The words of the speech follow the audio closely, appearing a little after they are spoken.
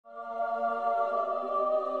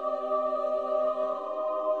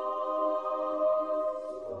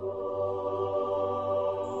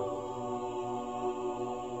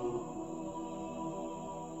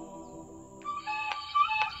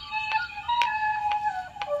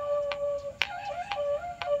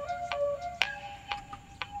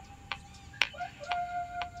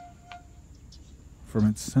From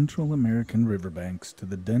its Central American riverbanks to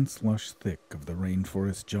the dense lush thick of the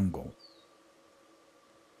rainforest jungle,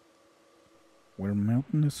 where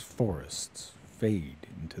mountainous forests fade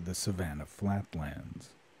into the savanna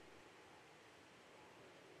flatlands.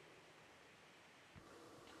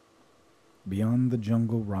 Beyond the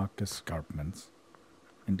jungle rock escarpments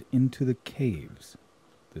and into the caves,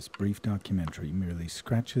 this brief documentary merely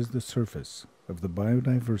scratches the surface of the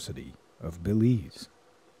biodiversity of Belize.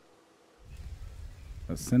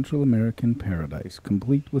 A Central American paradise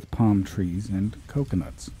complete with palm trees and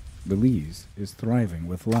coconuts, Belize is thriving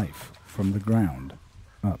with life from the ground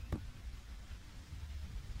up.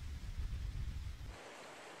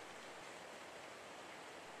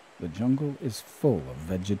 The jungle is full of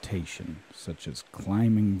vegetation such as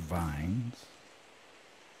climbing vines,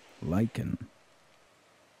 lichen,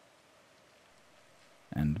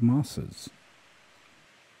 and mosses.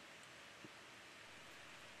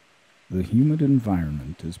 The humid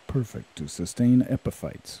environment is perfect to sustain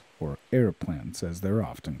epiphytes, or air plants as they're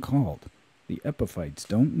often called. The epiphytes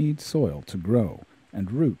don't need soil to grow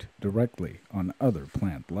and root directly on other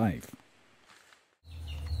plant life.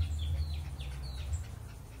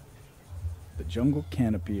 The jungle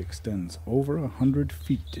canopy extends over 100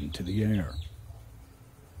 feet into the air.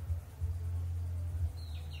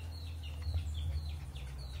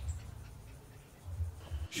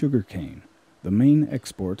 Sugarcane, the main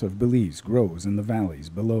export of Belize, grows in the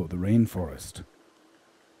valleys below the rainforest.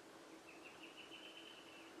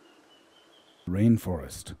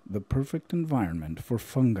 Rainforest, the perfect environment for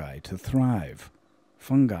fungi to thrive.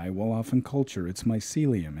 Fungi will often culture its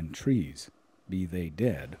mycelium in trees, be they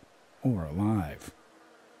dead or alive.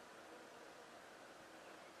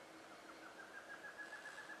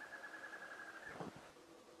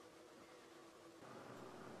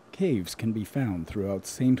 Caves can be found throughout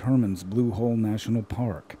St. Herman's Blue Hole National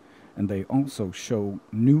Park, and they also show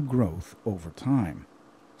new growth over time.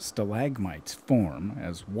 Stalagmites form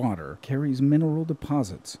as water carries mineral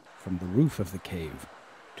deposits from the roof of the cave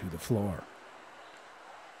to the floor.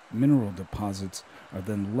 Mineral deposits are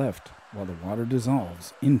then left while the water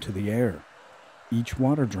dissolves into the air, each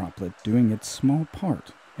water droplet doing its small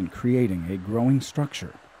part in creating a growing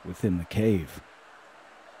structure within the cave.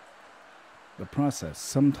 The process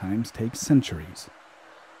sometimes takes centuries.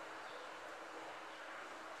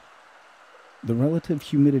 The relative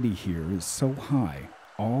humidity here is so high,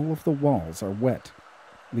 all of the walls are wet,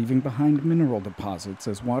 leaving behind mineral deposits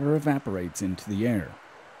as water evaporates into the air.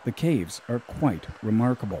 The caves are quite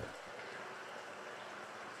remarkable.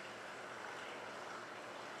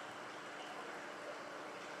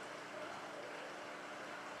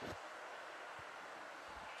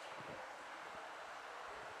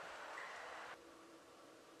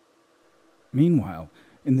 Meanwhile,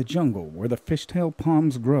 in the jungle where the fishtail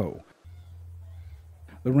palms grow,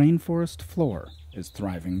 the rainforest floor is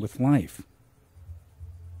thriving with life.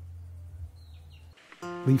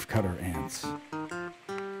 Leafcutter ants,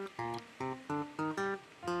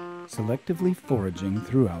 selectively foraging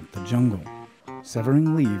throughout the jungle,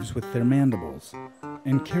 severing leaves with their mandibles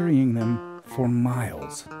and carrying them for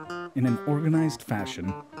miles in an organized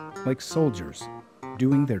fashion, like soldiers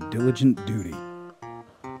doing their diligent duty.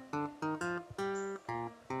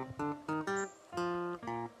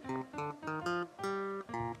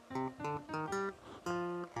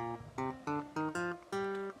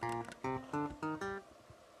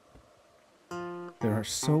 There are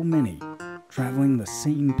so many traveling the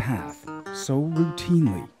same path, so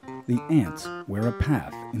routinely the ants wear a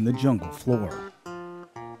path in the jungle floor.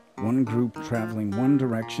 One group traveling one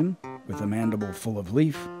direction with a mandible full of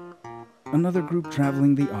leaf, another group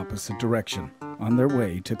traveling the opposite direction on their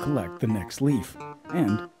way to collect the next leaf,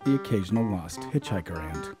 and the occasional lost hitchhiker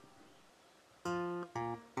ant.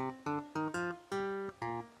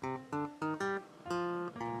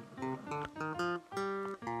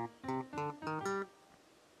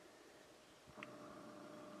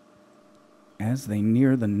 As they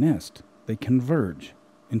near the nest, they converge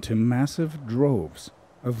into massive droves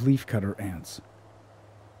of leafcutter ants.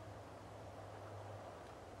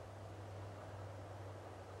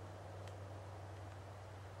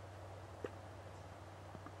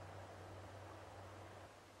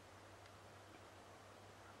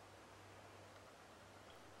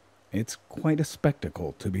 It's quite a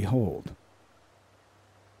spectacle to behold.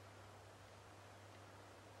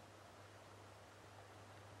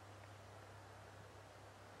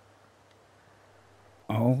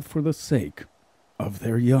 All for the sake of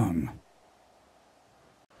their young.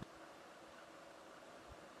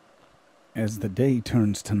 As the day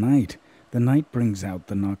turns to night, the night brings out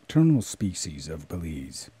the nocturnal species of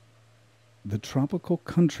Belize. The tropical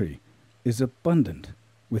country is abundant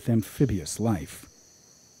with amphibious life.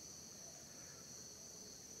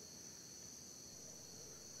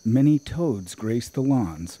 Many toads grace the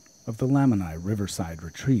lawns of the Lamanai Riverside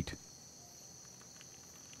retreat.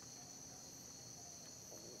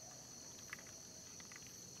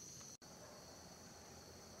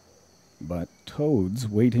 But toads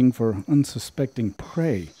waiting for unsuspecting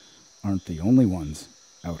prey aren't the only ones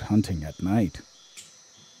out hunting at night.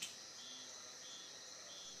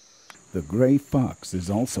 The gray fox is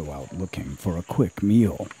also out looking for a quick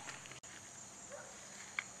meal.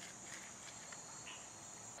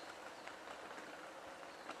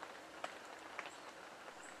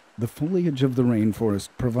 The foliage of the rainforest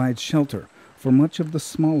provides shelter for much of the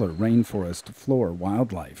smaller rainforest floor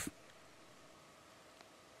wildlife.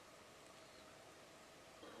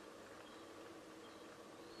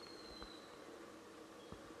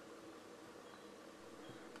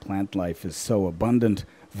 Plant life is so abundant,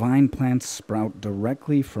 vine plants sprout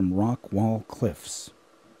directly from rock wall cliffs.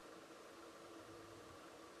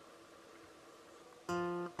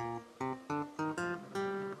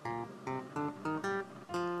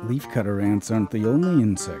 Leafcutter ants aren't the only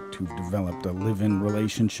insect who've developed a live-in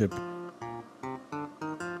relationship.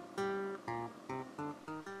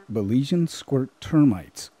 Belizean squirt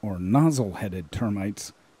termites, or nozzle-headed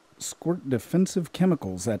termites, squirt defensive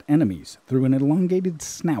chemicals at enemies through an elongated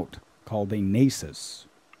snout called a nasus.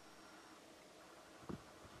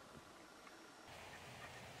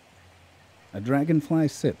 A dragonfly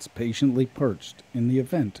sits patiently perched in the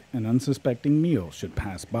event an unsuspecting meal should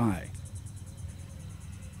pass by.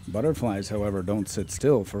 Butterflies, however, don't sit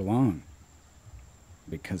still for long,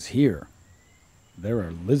 because here there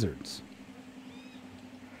are lizards.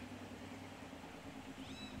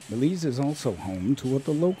 Belize is also home to what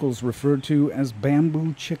the locals refer to as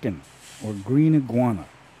bamboo chicken, or green iguana.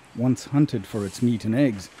 Once hunted for its meat and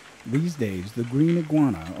eggs, these days the green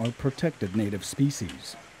iguana are protected native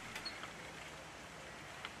species.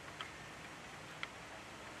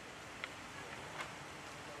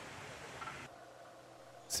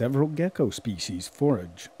 Several gecko species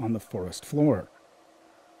forage on the forest floor.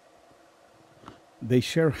 They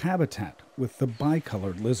share habitat with the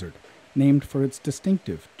bicolored lizard, named for its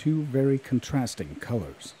distinctive two very contrasting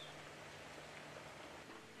colors.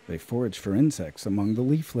 They forage for insects among the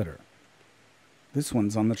leaf litter. This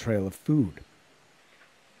one's on the trail of food.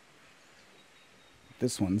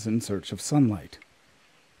 This one's in search of sunlight.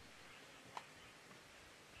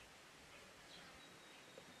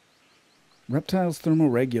 Reptiles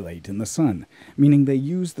thermoregulate in the sun, meaning they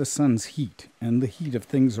use the sun's heat and the heat of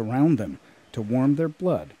things around them to warm their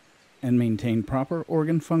blood and maintain proper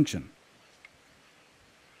organ function.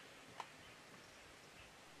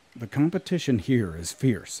 The competition here is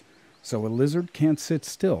fierce, so a lizard can't sit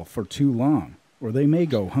still for too long, or they may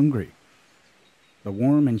go hungry. The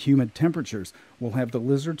warm and humid temperatures will have the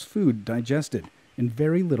lizard's food digested in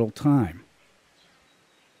very little time.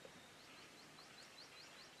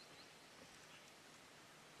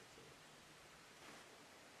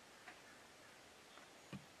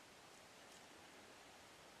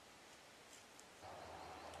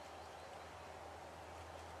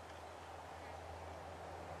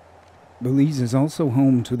 Belize is also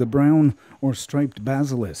home to the brown or striped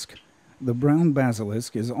basilisk. The brown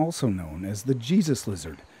basilisk is also known as the Jesus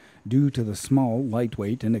lizard, due to the small,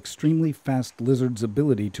 lightweight, and extremely fast lizard's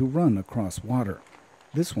ability to run across water.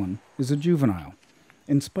 This one is a juvenile.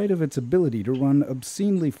 In spite of its ability to run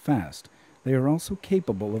obscenely fast, they are also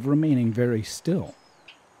capable of remaining very still.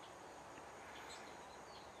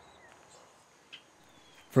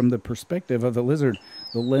 From the perspective of the lizard,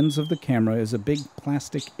 the lens of the camera is a big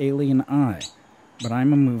plastic alien eye, but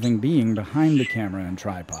I'm a moving being behind the camera and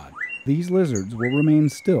tripod. These lizards will remain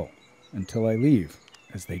still until I leave,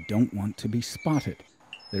 as they don't want to be spotted.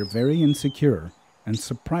 They're very insecure and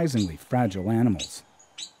surprisingly fragile animals.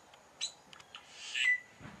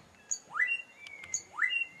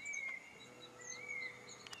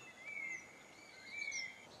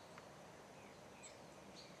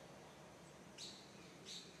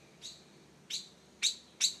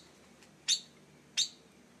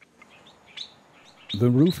 The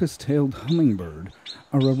rufous-tailed hummingbird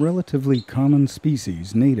are a relatively common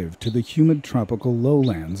species native to the humid tropical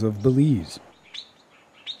lowlands of Belize.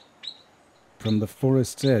 From the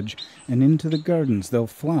forest's edge and into the gardens they'll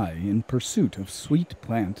fly in pursuit of sweet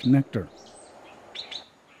plant nectar.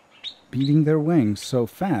 Beating their wings so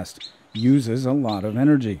fast uses a lot of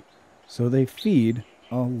energy, so they feed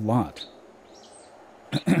a lot.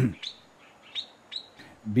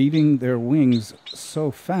 Beating their wings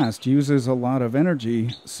so fast uses a lot of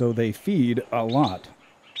energy, so they feed a lot.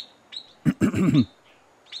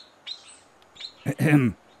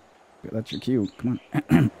 him! That's your cue. Come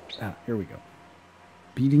on. Here we go.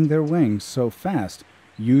 Beating their wings so fast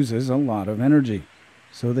uses a lot of energy,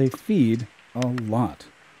 so they feed a lot.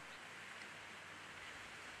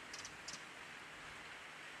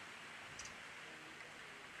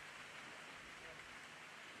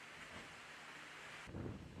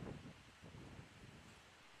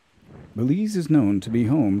 Belize is known to be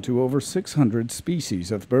home to over 600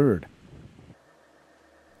 species of bird.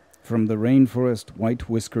 From the rainforest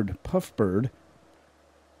white-whiskered puffbird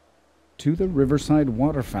to the Riverside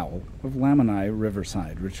waterfowl of Lamanai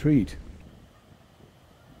Riverside Retreat.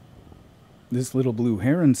 This little blue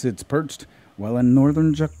heron sits perched while a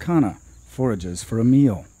northern jacana forages for a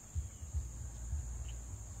meal.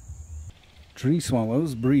 Tree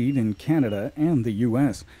swallows breed in Canada and the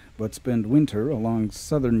U.S., but spend winter along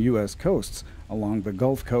southern U.S. coasts, along the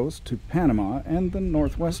Gulf Coast to Panama and the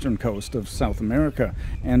northwestern coast of South America,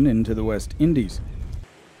 and into the West Indies.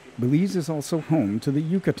 Belize is also home to the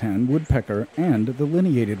Yucatan woodpecker and the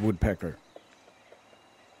lineated woodpecker.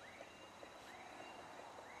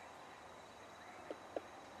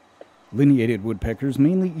 Lineated woodpeckers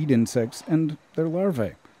mainly eat insects and their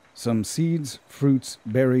larvae, some seeds, fruits,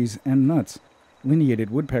 berries, and nuts. Lineated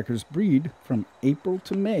woodpeckers breed from April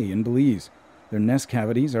to May in Belize. Their nest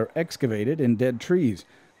cavities are excavated in dead trees.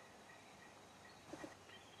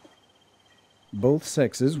 Both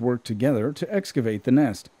sexes work together to excavate the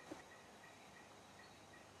nest.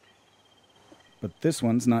 But this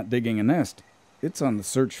one's not digging a nest. It's on the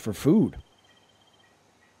search for food.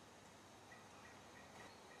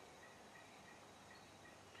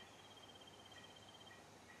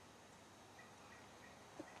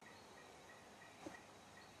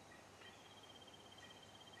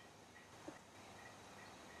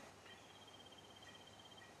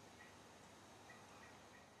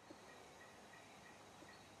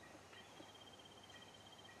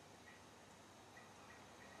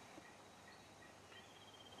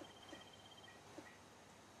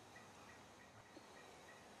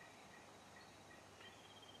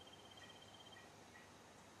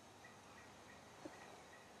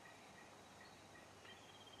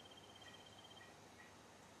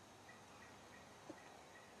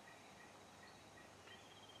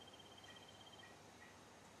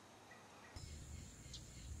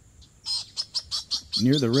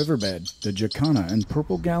 Near the riverbed, the jacana and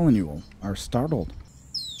purple gallinule are startled.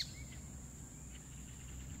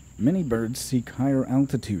 Many birds seek higher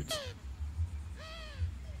altitudes.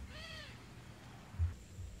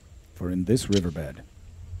 For in this riverbed,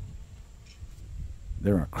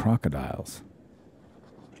 there are crocodiles.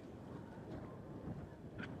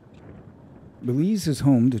 Belize is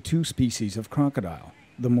home to two species of crocodile,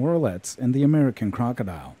 the morelettes and the American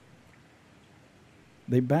crocodile.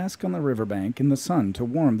 They bask on the riverbank in the sun to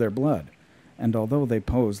warm their blood, and although they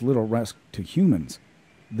pose little risk to humans,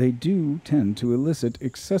 they do tend to elicit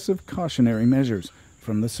excessive cautionary measures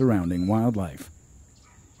from the surrounding wildlife.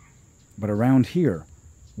 But around here,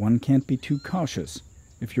 one can't be too cautious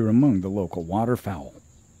if you're among the local waterfowl.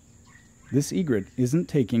 This egret isn't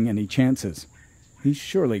taking any chances. He's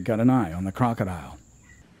surely got an eye on the crocodile.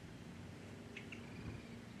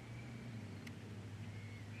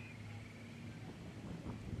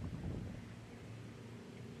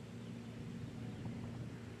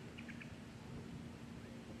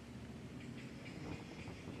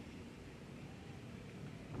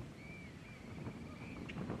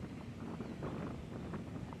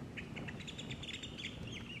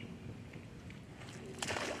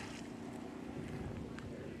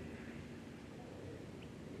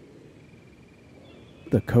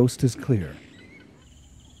 The coast is clear.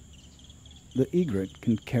 The egret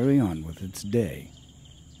can carry on with its day.